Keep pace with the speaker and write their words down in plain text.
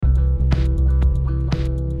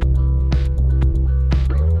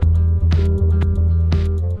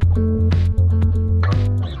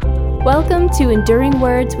Welcome to Enduring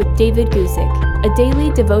Words with David Guzik, a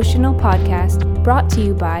daily devotional podcast brought to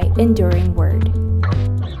you by Enduring Word.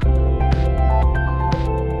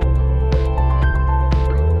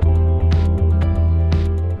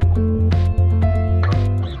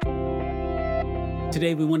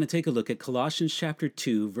 Today we want to take a look at Colossians chapter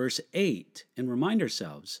 2, verse 8, and remind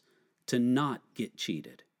ourselves to not get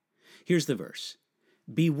cheated. Here's the verse.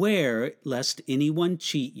 Beware lest anyone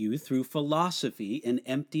cheat you through philosophy and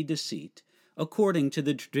empty deceit, according to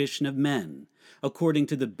the tradition of men, according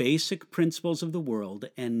to the basic principles of the world,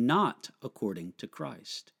 and not according to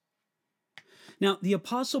Christ. Now, the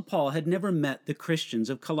Apostle Paul had never met the Christians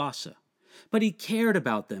of Colossae, but he cared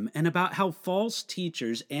about them and about how false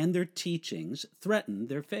teachers and their teachings threatened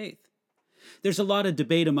their faith. There's a lot of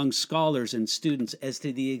debate among scholars and students as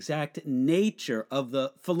to the exact nature of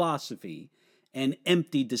the philosophy and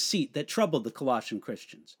empty deceit that troubled the Colossian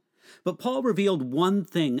Christians. But Paul revealed one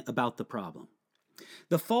thing about the problem.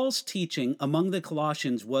 The false teaching among the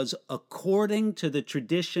Colossians was according to the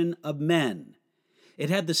tradition of men. It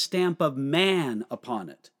had the stamp of man upon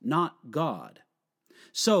it, not God.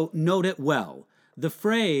 So note it well. The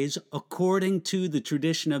phrase, according to the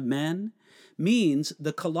tradition of men, means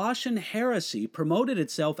the Colossian heresy promoted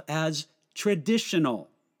itself as traditional.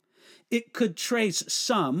 It could trace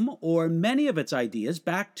some or many of its ideas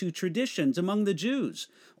back to traditions among the Jews,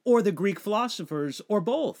 or the Greek philosophers, or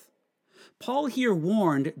both. Paul here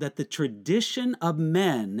warned that the tradition of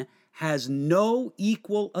men has no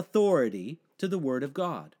equal authority to the Word of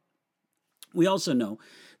God. We also know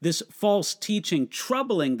this false teaching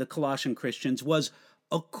troubling the Colossian Christians was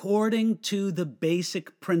according to the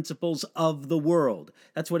basic principles of the world.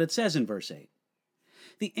 That's what it says in verse 8.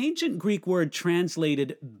 The ancient Greek word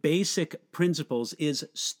translated basic principles is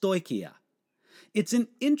stoicheia. It's an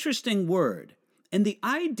interesting word, and the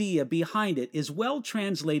idea behind it is well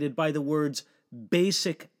translated by the words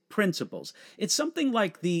basic principles. It's something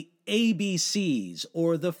like the ABCs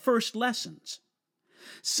or the first lessons.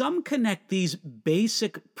 Some connect these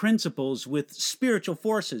basic principles with spiritual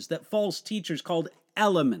forces that false teachers called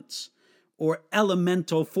elements or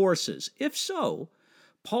elemental forces. If so,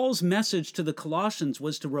 Paul's message to the Colossians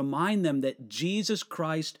was to remind them that Jesus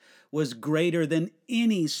Christ was greater than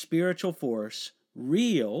any spiritual force,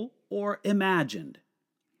 real or imagined.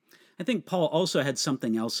 I think Paul also had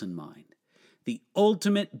something else in mind. The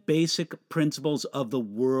ultimate basic principles of the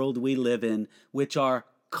world we live in, which are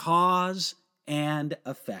cause and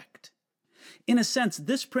effect. In a sense,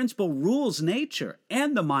 this principle rules nature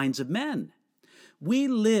and the minds of men. We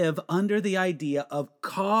live under the idea of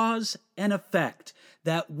cause and effect,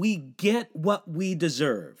 that we get what we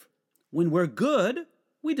deserve. When we're good,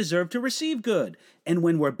 we deserve to receive good. And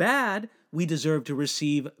when we're bad, we deserve to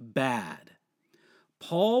receive bad.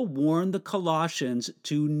 Paul warned the Colossians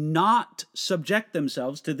to not subject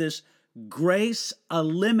themselves to this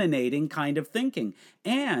grace-eliminating kind of thinking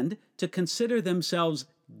and to consider themselves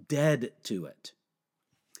dead to it.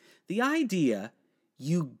 The idea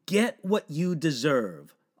you get what you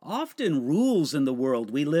deserve often rules in the world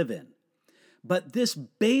we live in. But this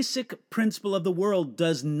basic principle of the world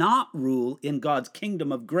does not rule in God's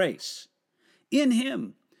kingdom of grace. In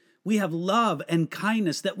Him, we have love and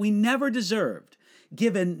kindness that we never deserved,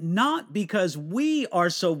 given not because we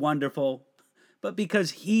are so wonderful, but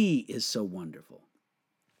because He is so wonderful.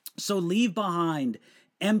 So leave behind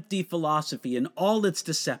empty philosophy and all its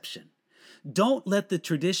deception. Don't let the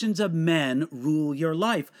traditions of men rule your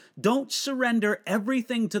life. Don't surrender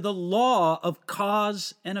everything to the law of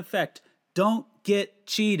cause and effect. Don't get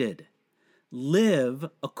cheated. Live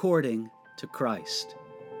according to Christ,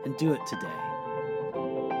 and do it today.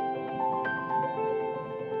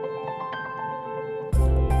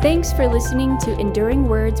 Thanks for listening to Enduring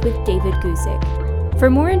Words with David Guzik. For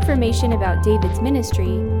more information about David's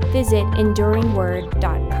ministry, visit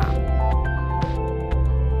enduringword.com.